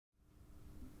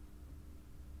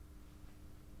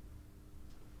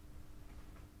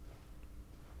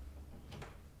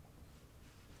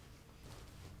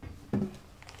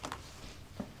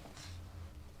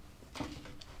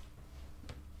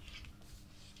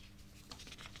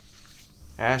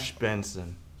Ash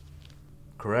Benson,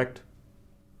 correct?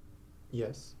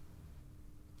 Yes.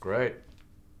 Great.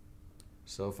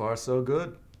 So far, so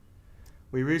good.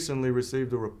 We recently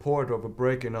received a report of a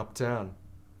break-in uptown.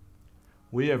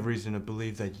 We have reason to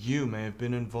believe that you may have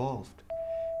been involved.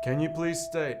 Can you please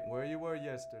state where you were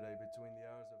yesterday between the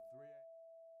hours of 3 a.m.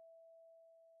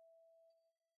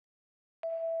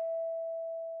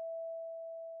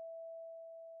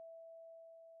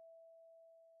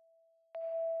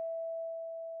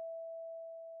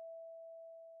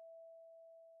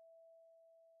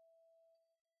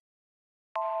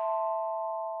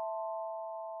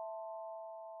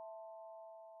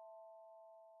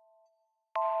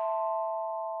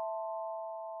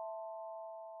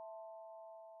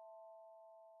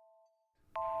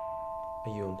 Are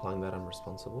you implying that I'm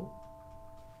responsible?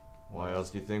 Why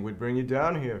else do you think we'd bring you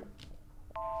down here?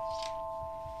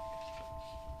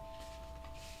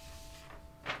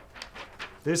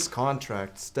 This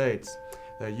contract states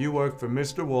that you worked for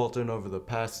Mr. Walton over the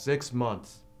past 6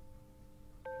 months.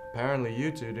 Apparently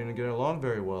you two didn't get along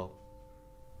very well.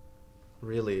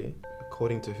 Really?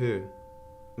 According to who?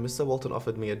 Mr. Walton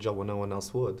offered me a job when no one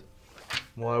else would.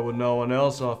 Why would no one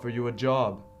else offer you a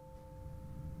job?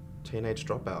 Teenage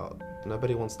dropout.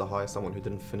 Nobody wants to hire someone who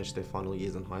didn't finish their final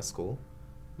years in high school.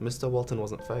 Mr. Walton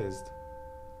wasn't fazed.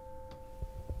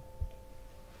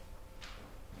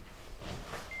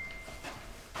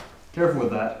 Careful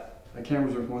with that. That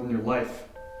camera's worth more than your life.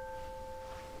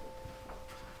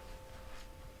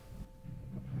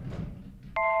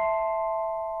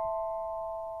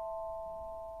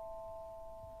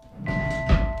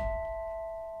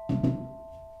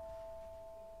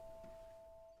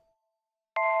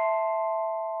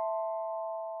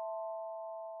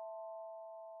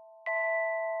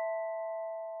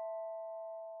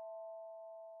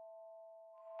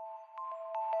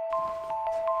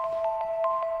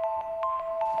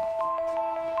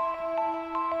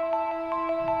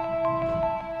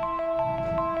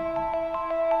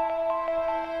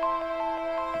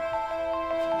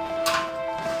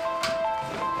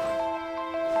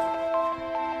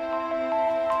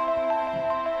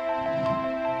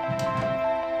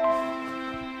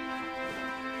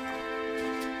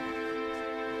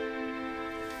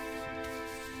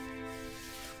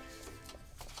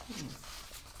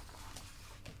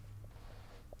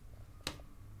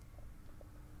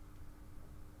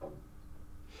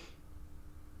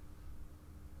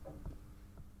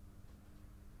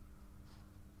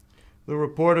 The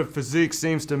report of physique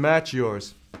seems to match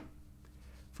yours.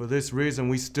 For this reason,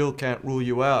 we still can't rule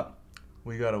you out.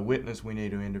 We got a witness we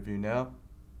need to interview now.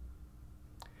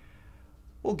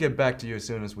 We'll get back to you as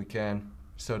soon as we can,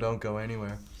 so don't go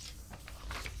anywhere.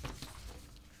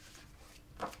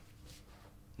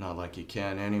 Not like you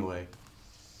can anyway.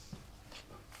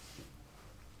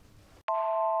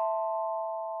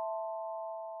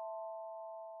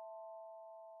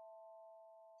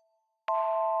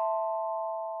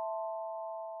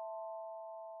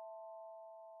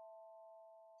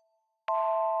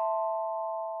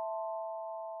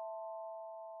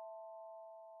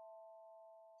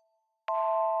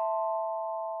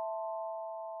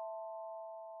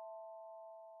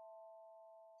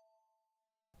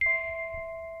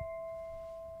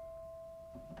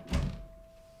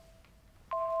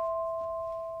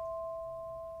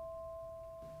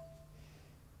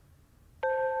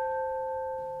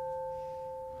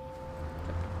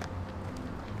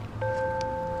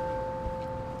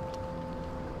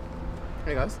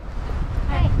 Hey guys,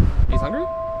 Hi. you hungry?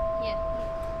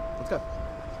 Yeah. Let's go.